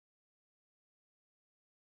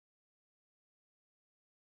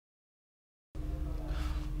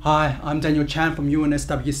Hi, I'm Daniel Chan from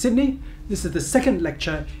UNSW Sydney. This is the second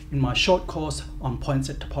lecture in my short course on point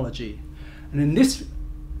set topology. And in this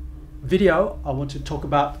video, I want to talk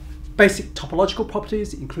about basic topological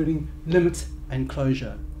properties, including limits and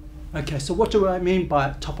closure. Okay, so what do I mean by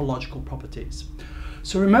topological properties?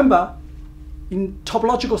 So remember, in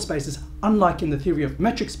topological spaces, unlike in the theory of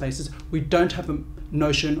metric spaces, we don't have a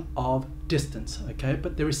notion of distance, okay?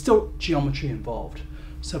 But there is still geometry involved.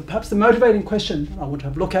 So perhaps the motivating question I want to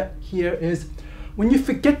have a look at here is, when you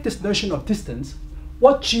forget this notion of distance,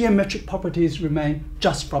 what geometric properties remain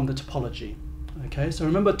just from the topology? Okay, so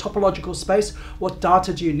remember topological space, what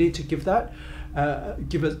data do you need to give that?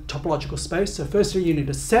 Give a topological space. So firstly you need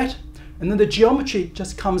a set, and then the geometry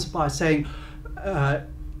just comes by saying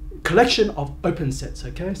collection of open sets,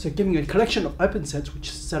 okay? So giving a collection of open sets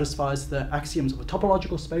which satisfies the axioms of a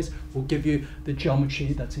topological space will give you the geometry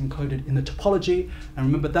that's encoded in the topology. And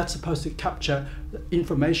remember, that's supposed to capture the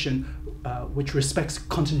information which respects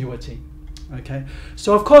continuity, okay?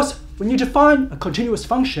 So of course, when you define a continuous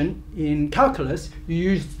function in calculus, you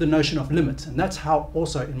use the notion of limits. And that's how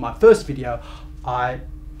also in my first video, I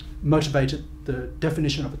motivated the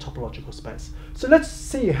definition of a topological space. So let's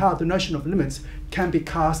see how the notion of limits can be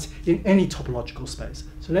cast in any topological space.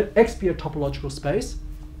 So let X be a topological space,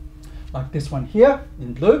 like this one here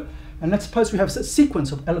in blue. And let's suppose we have a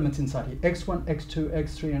sequence of elements inside here, x1, x2,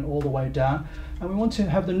 x3, and all the way down. And we want to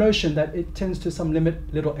have the notion that it tends to some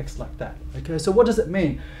limit little x like that. Okay, so what does it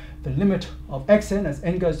mean? The limit of xn as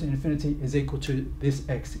n goes to infinity is equal to this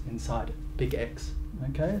x inside big X.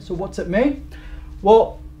 Okay, so what's it mean?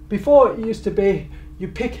 Well, before it used to be you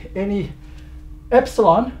pick any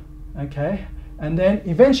epsilon, okay, and then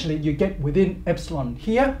eventually you get within epsilon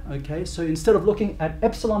here, okay. So instead of looking at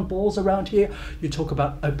epsilon balls around here, you talk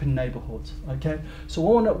about open neighborhoods, okay. So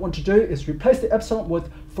what I want to do is replace the epsilon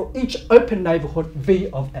with, for each open neighborhood, v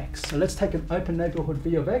of x. So let's take an open neighborhood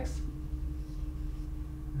v of x,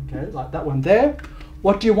 okay, like that one there.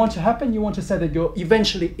 What do you want to happen? You want to say that you're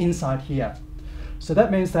eventually inside here. So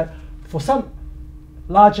that means that for some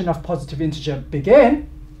large enough positive integer big N,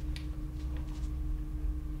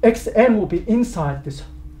 xn will be inside this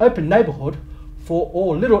open neighborhood for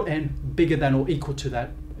all little n bigger than or equal to that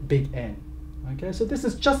big N. Okay, so this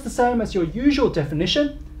is just the same as your usual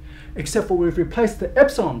definition, except for we've replaced the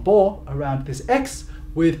epsilon ball around this x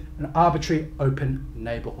with an arbitrary open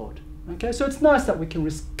neighborhood. Okay, so it's nice that we can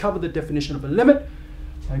recover the definition of a limit,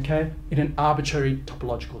 okay, in an arbitrary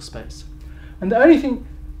topological space. And the only thing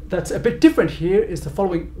that's a bit different here is the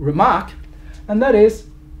following remark, and that is,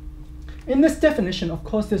 in this definition, of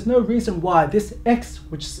course, there's no reason why this x,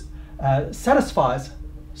 which satisfies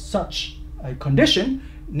such a condition,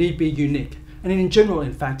 need be unique. And in general,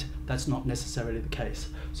 in fact, that's not necessarily the case.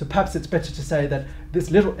 So perhaps it's better to say that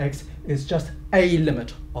this little x is just a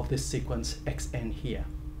limit of this sequence xn here.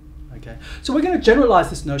 Okay, so we're going to generalize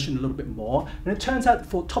this notion a little bit more, and it turns out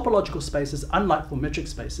for topological spaces, unlike for metric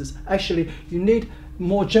spaces, actually you need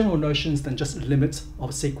more general notions than just limits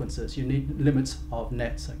of sequences. You need limits of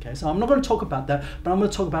nets. Okay, so I'm not going to talk about that, but I'm going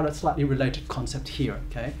to talk about a slightly related concept here.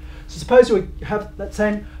 Okay, so suppose we have that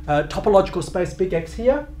same topological space big X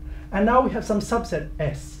here, and now we have some subset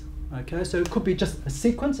S. Okay, so it could be just a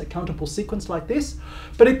sequence, a countable sequence like this,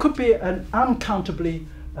 but it could be an uncountable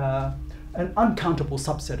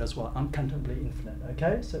subset as well, uncountably infinite.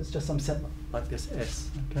 Okay, so it's just some set like this S.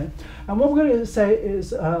 Okay, and what we're going to say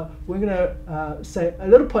is we're going to say a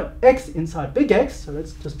little point x inside big X. So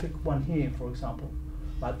let's just pick one here, for example,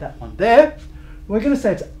 like that one there. We're going to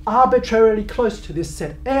say it's arbitrarily close to this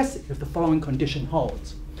set S if the following condition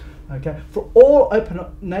holds. Okay, for all open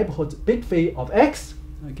neighborhoods big V of X.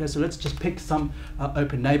 Okay, so let's just pick some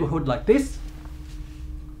open neighborhood like this.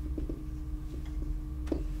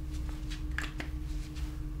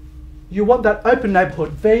 You want that open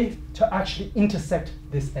neighborhood V to actually intersect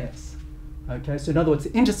this S. Okay, so in other words,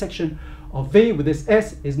 the intersection of V with this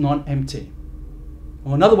S is non-empty.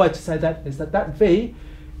 Or another way to say that is that that V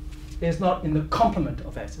is not in the complement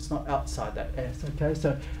of S. It's not outside that S. Okay,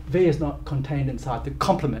 so V is not contained inside the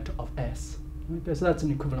complement of S. Okay, so that's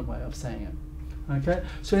an equivalent way of saying it. Okay,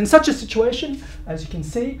 so in such a situation, as you can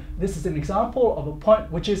see, this is an example of a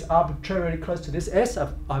point which is arbitrarily close to this S.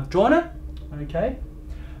 I've drawn it. Okay.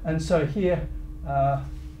 And so here,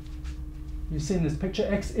 you see in this picture,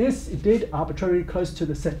 X is indeed arbitrarily close to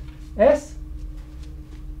the set S.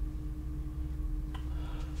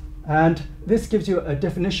 And this gives you a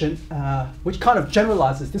definition which kind of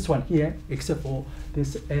generalizes this one here, except for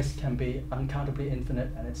this S can be uncountably infinite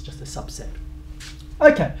and it's just a subset.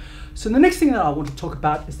 Okay, so the next thing that I want to talk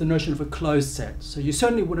about is the notion of a closed set. So you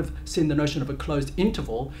certainly would have seen the notion of a closed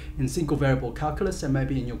interval in single variable calculus, and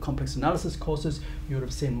maybe in your complex analysis courses you would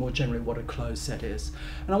have seen more generally what a closed set is.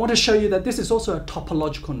 And I want to show you that this is also a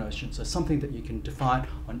topological notion, so something that you can define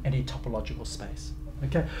on any topological space.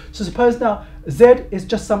 Okay, so suppose now Z is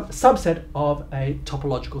just some subset of a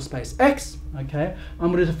topological space X. Okay,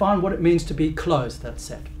 I'm going to define what it means to be closed, that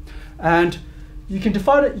set. And you can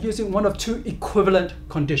define it using one of two equivalent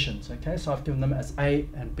conditions. Okay, so I've given them as A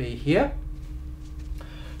and B here.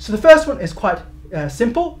 So the first one is quite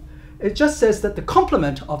simple. It just says that the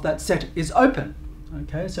complement of that set is open.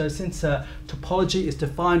 Okay, so since topology is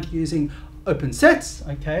defined using open sets,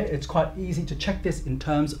 okay, it's quite easy to check this in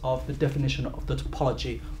terms of the definition of the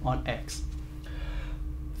topology on X.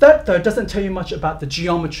 That though doesn't tell you much about the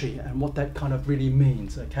geometry and what that kind of really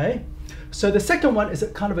means. Okay, so the second one is a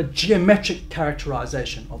kind of a geometric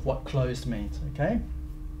characterization of what closed means. Okay,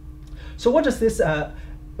 so what does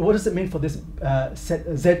it mean for this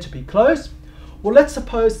set Z to be closed? Well, let's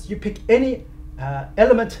suppose you pick any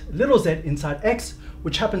element little z inside X,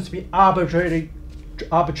 which happens to be arbitrarily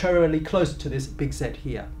close to this big Z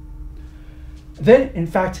here. Then in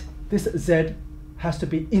fact this Z has to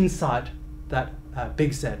be inside that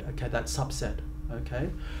big Z, okay, that subset. Okay,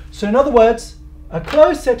 so in other words, a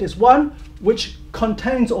closed set is one which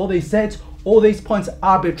contains all these Z's, all these points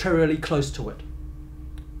arbitrarily close to it.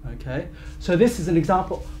 Okay, so this is an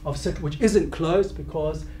example of set which isn't closed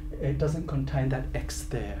because it doesn't contain that X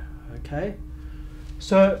there. Okay,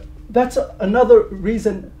 so that's another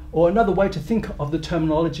reason or another way to think of the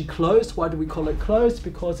terminology closed. Why do we call it closed?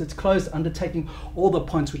 Because it's closed undertaking all the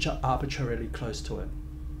points which are arbitrarily close to it.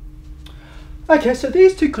 Okay, so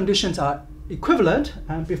these two conditions are equivalent,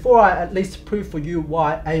 and before I at least prove for you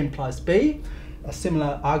why A implies B, a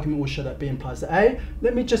similar argument will show that B implies A,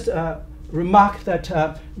 let me just remark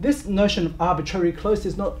that this notion of arbitrary closed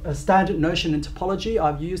is not a standard notion in topology.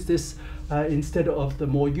 I've used this instead of the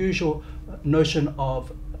more usual notion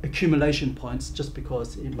of accumulation points, just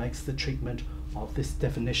because it makes the treatment of this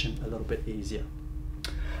definition a little bit easier.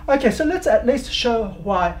 Okay, so let's at least show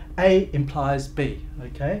why A implies B,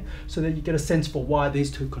 okay, so that you get a sense for why these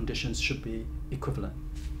two conditions should be equivalent.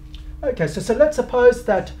 Okay, so let's suppose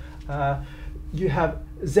that you have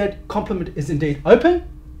Z complement is indeed open.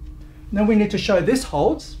 Then we need to show this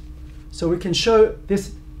holds. So we can show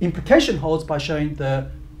this implication holds by showing the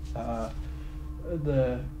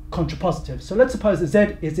contrapositive. So let's suppose that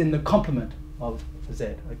Z is in the complement of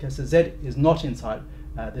Z. Okay, so Z is not inside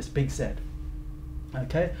this big Z.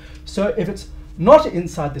 Okay, so if it's not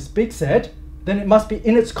inside this big Z, then it must be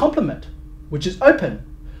in its complement, which is open.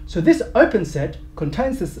 So this open set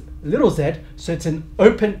contains this little z, so it's an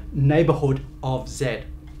open neighborhood of Z.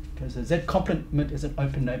 Okay, so Z complement is an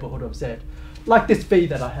open neighborhood of Z. Like this V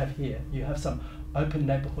that I have here, you have some open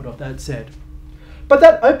neighborhood of that Z. But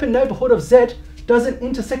that open neighborhood of Z doesn't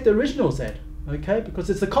intersect the original Z, okay, because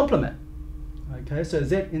it's the complement. Okay, so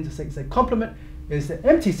Z intersects Z complement is the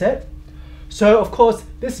empty set. So of course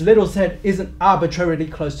this little z isn't arbitrarily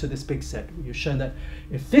close to this big set. You've shown that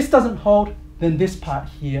if this doesn't hold, then this part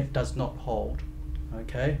here does not hold.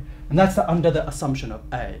 Okay, and that's under the assumption of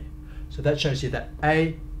A. So that shows you that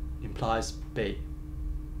A implies B.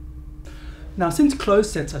 Now, since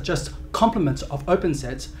closed sets are just complements of open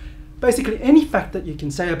sets, basically any fact that you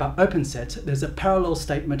can say about open sets, there's a parallel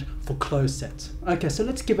statement for closed sets. Okay, so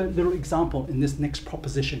let's give a little example in this next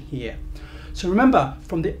proposition here. So remember,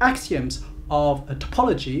 from the axioms of a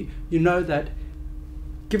topology, you know that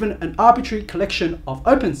given an arbitrary collection of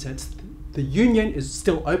open sets, the union is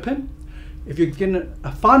still open. If you're given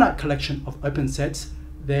a finite collection of open sets,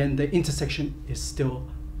 then the intersection is still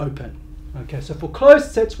open. Okay, so for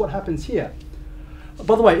closed sets, what happens here?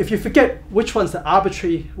 By the way, if you forget which one's the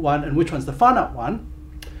arbitrary one and which one's the finite one,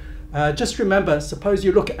 just remember, suppose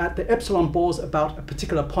you look at the epsilon balls about a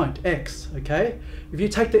particular point, x, okay? If you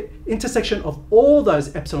take the intersection of all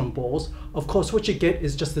those epsilon balls, of course, what you get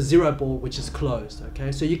is just the zero ball, which is closed,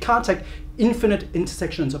 okay? So you can't take infinite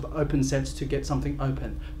intersections of open sets to get something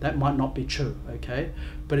open. That might not be true, okay?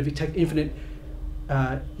 But if you take infinite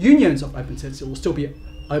unions of open sets, it will still be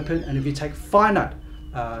open. And if you take finite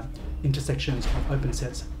intersections of open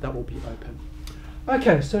sets, that will be open.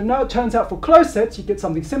 Okay, so now it turns out for closed sets, you get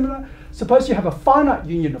something similar. Suppose you have a finite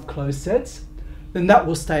union of closed sets, then that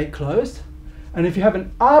will stay closed. And if you have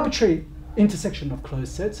an arbitrary intersection of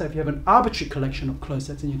closed sets, so if you have an arbitrary collection of closed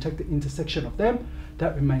sets and you take the intersection of them,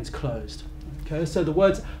 that remains closed. Okay, so the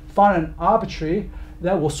words finite and arbitrary,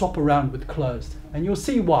 that will swap around with closed. And you'll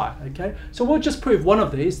see why, okay? So we'll just prove one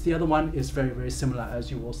of these. The other one is very, very similar,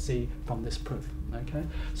 as you will see from this proof. Okay,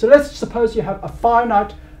 so let's suppose you have a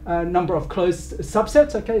finite number of closed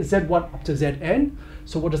subsets, okay, Z1 up to Zn.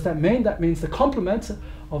 So what does that mean? That means the complements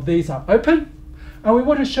of these are open, and we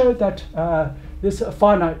want to show that this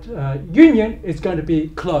finite union is going to be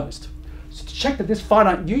closed. So to check that this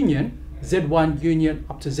finite union, Z1 union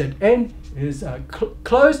up to Zn, is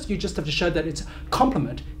closed, you just have to show that its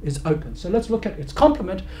complement is open. So let's look at its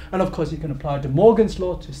complement, and of course you can apply De Morgan's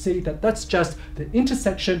law to see that that's just the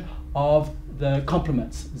intersection of the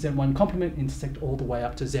complements. Z1 complement intersect all the way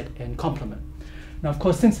up to Zn complement. Now of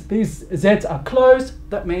course, since these Z's are closed,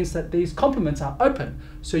 that means that these complements are open.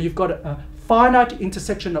 So you've got a finite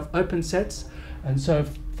intersection of open sets, and so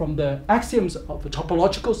from the axioms of the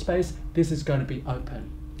topological space, this is going to be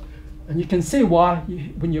open. And you can see why,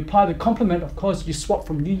 when you apply the complement, of course, you swap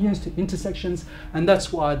from unions to intersections, and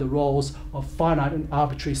that's why the roles of finite and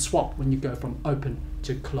arbitrary swap when you go from open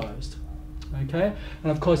to closed. Okay,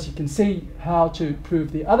 and of course, you can see how to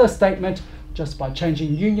prove the other statement just by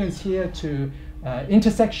changing unions here to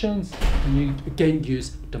intersections, and you again use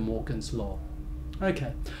De Morgan's law.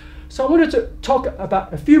 Okay, so I wanted to talk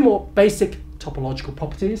about a few more basic topological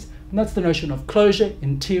properties, and that's the notion of closure,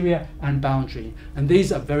 interior, and boundary, and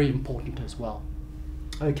these are very important as well.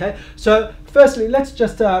 Okay, so firstly, let's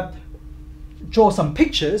just draw some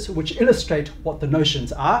pictures which illustrate what the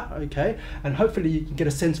notions are, okay, and hopefully you can get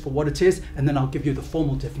a sense for what it is, and then I'll give you the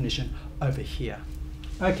formal definition over here.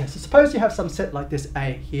 Okay, so suppose you have some set like this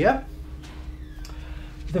A here.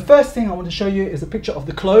 The first thing I want to show you is a picture of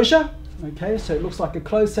the closure. Okay, so it looks like a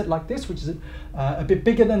closed set like this, which is a bit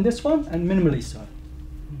bigger than this one and minimally so.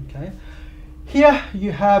 Okay, here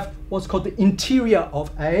you have what's called the interior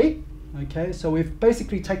of A. Okay, so we've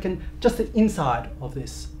basically taken just the inside of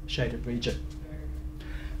this shaded region.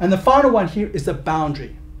 And the final one here is the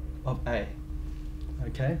boundary of A.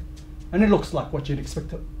 Okay, and it looks like what you'd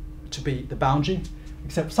expect it to be the boundary,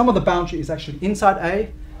 except some of the boundary is actually inside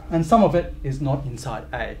A and some of it is not inside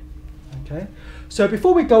A. Okay, so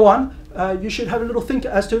before we go on, you should have a little think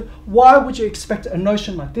as to why would you expect a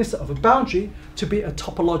notion like this of a boundary to be a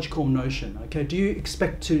topological notion? Okay, do you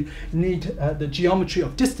expect to need the geometry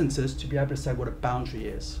of distances to be able to say what a boundary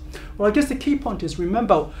is? Well, I guess the key point is,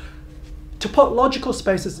 remember, topological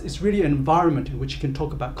spaces is really an environment in which you can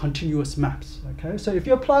talk about continuous maps. Okay, so if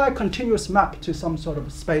you apply a continuous map to some sort of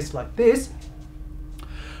a space like this,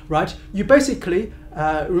 right, you basically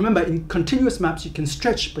remember, in continuous maps you can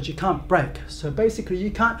stretch but you can't break. So basically you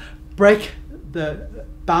can't break the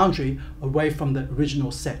boundary away from the original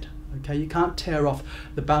set. Okay, you can't tear off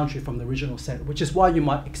the boundary from the original set, which is why you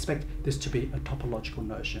might expect this to be a topological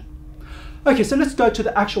notion. Okay, so let's go to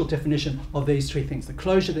the actual definition of these three things: the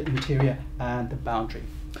closure, the interior, and the boundary.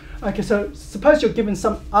 Okay, so suppose you're given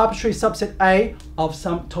some arbitrary subset A of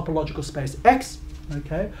some topological space X.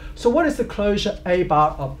 Okay, so what is the closure A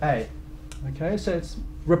bar of A? Okay, so it's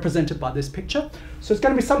represented by this picture. So it's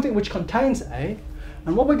going to be something which contains A,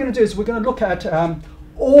 and what we're going to do is we're going to look at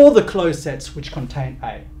all the closed sets which contain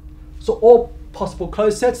A. So all possible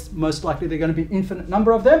closed sets, most likely they're going to be an infinite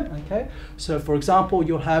number of them. Okay, so for example,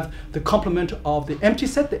 you'll have the complement of the empty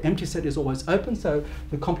set. The empty set is always open, so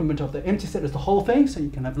the complement of the empty set is the whole thing, so you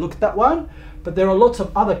can have a look at that one. But there are lots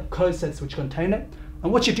of other closed sets which contain it,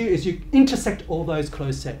 and what you do is you intersect all those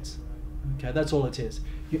closed sets. Okay, that's all it is.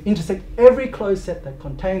 You intersect every closed set that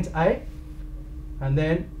contains A, and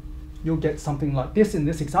then you'll get something like this in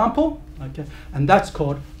this example. Okay, and that's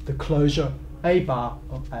called the closure A bar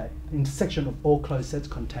of A, the intersection of all closed sets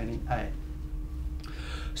containing A.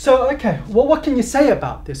 So, okay, well, what can you say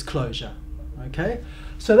about this closure? Okay,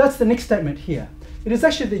 so that's the next statement here. It is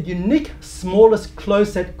actually the unique smallest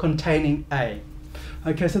closed set containing A.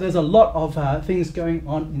 Okay, so there's a lot of things going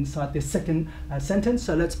on inside this second sentence,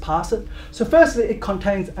 so let's pass it. So firstly, it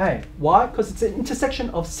contains A. Why? Because it's an intersection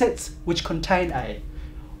of sets which contain A.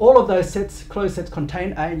 All of those sets, closed sets,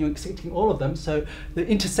 contain A, and you're accepting all of them, so the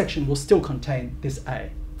intersection will still contain this A.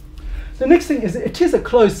 The next thing is it is a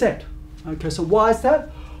closed set. Okay, so why is that?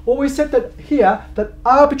 Well, we said that here that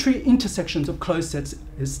arbitrary intersections of closed sets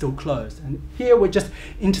is still closed, and here we're just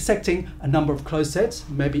intersecting a number of closed sets,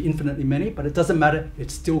 maybe infinitely many, but it doesn't matter,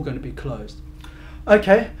 it's still going to be closed.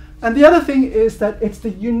 Okay, and the other thing is that it's the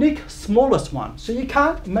unique smallest one, so you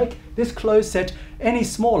can't make this closed set any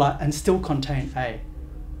smaller and still contain A.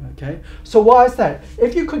 Okay, so why is that?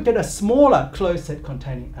 If you could get a smaller closed set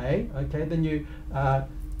containing A, okay, then you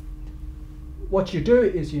what you do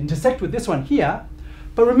is you intersect with this one here.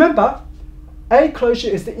 But remember, A closure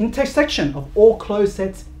is the intersection of all closed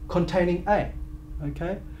sets containing A.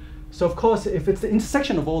 Okay, so of course, if it's the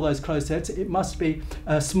intersection of all those closed sets, it must be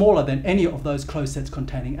smaller than any of those closed sets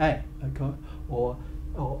containing A, okay, or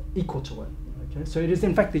equal to it. Okay, so it is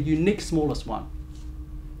in fact the unique smallest one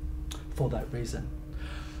for that reason.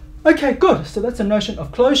 Okay, good. So that's a notion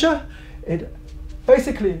of closure. It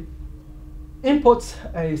basically inputs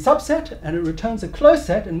a subset and it returns a closed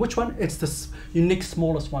set. And which one? It's the unique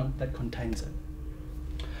smallest one that contains it.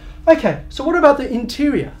 Okay, so what about the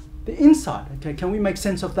interior, the inside? Okay, can we make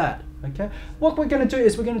sense of that? Okay, what we're going to do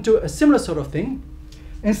is we're going to do a similar sort of thing.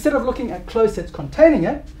 Instead of looking at closed sets containing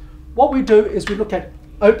it, what we do is we look at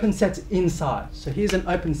open sets inside. So here's an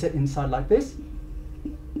open set inside like this.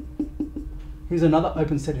 Here's another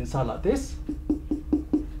open set inside like this.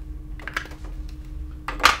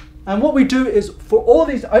 And what we do is for all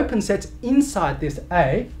these open sets inside this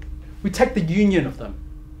A, we take the union of them.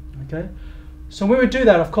 Okay? So when we do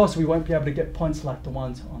that, of course, we won't be able to get points like the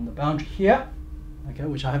ones on the boundary here, okay,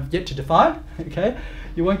 which I have yet to define. Okay?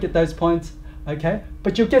 You won't get those points, okay?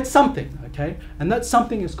 But you'll get something, okay? And that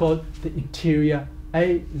something is called the interior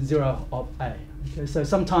A0 of A. Okay, so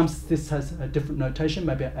sometimes this has a different notation,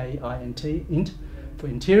 maybe AINT, int, for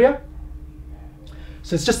interior.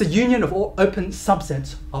 So it's just a union of all open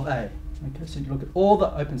subsets of A. Okay, so you look at all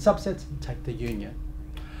the open subsets and take the union.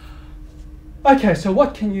 Okay, so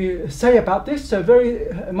what can you say about this? So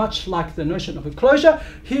very much like the notion of a closure,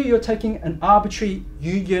 here you're taking an arbitrary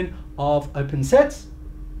union of open sets.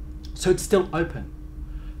 So it's still open.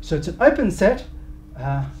 So it's an open set,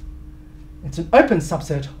 it's an open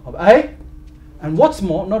subset of A. And what's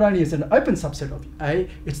more, not only is it an open subset of A,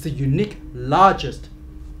 it's the unique largest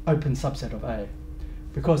open subset of A.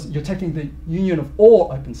 Because you're taking the union of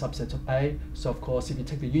all open subsets of A. So of course, if you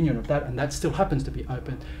take the union of that, and that still happens to be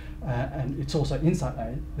open, and it's also inside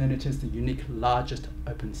A, then it is the unique largest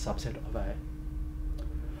open subset of A.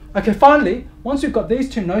 Okay, finally, once we've got these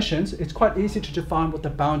two notions, it's quite easy to define what the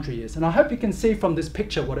boundary is. And I hope you can see from this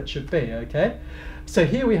picture what it should be, okay? So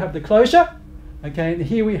here we have the closure, okay, and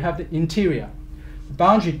here we have the interior. The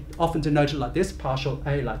boundary often denoted like this, partial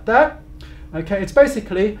A like that. Okay, it's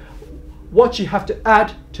basically what you have to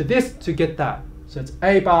add to this to get that. So it's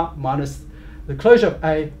A bar minus the closure of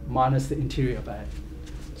A minus the interior of A.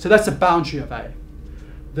 So that's the boundary of A.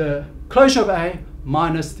 The closure of A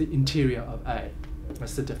minus the interior of A.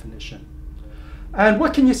 That's the definition. And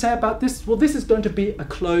what can you say about this? Well, this is going to be a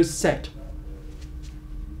closed set.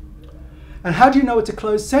 And how do you know it's a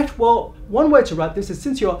closed set? Well, one way to write this is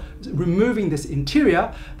since you're removing this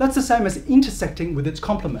interior, that's the same as intersecting with its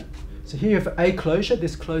complement. So here you have A closure,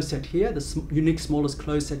 this closed set here, the unique smallest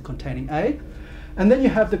closed set containing A. And then you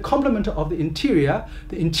have the complement of the interior.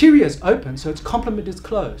 The interior is open, so its complement is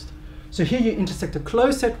closed. So here you intersect a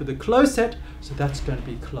closed set with a closed set, so that's going to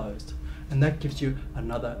be closed. And that gives you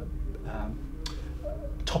another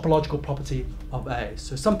topological property of A.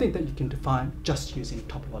 So something that you can define just using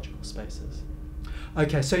topological spaces.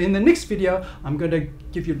 Okay, so in the next video, I'm going to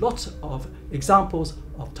give you lots of examples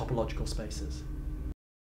of topological spaces.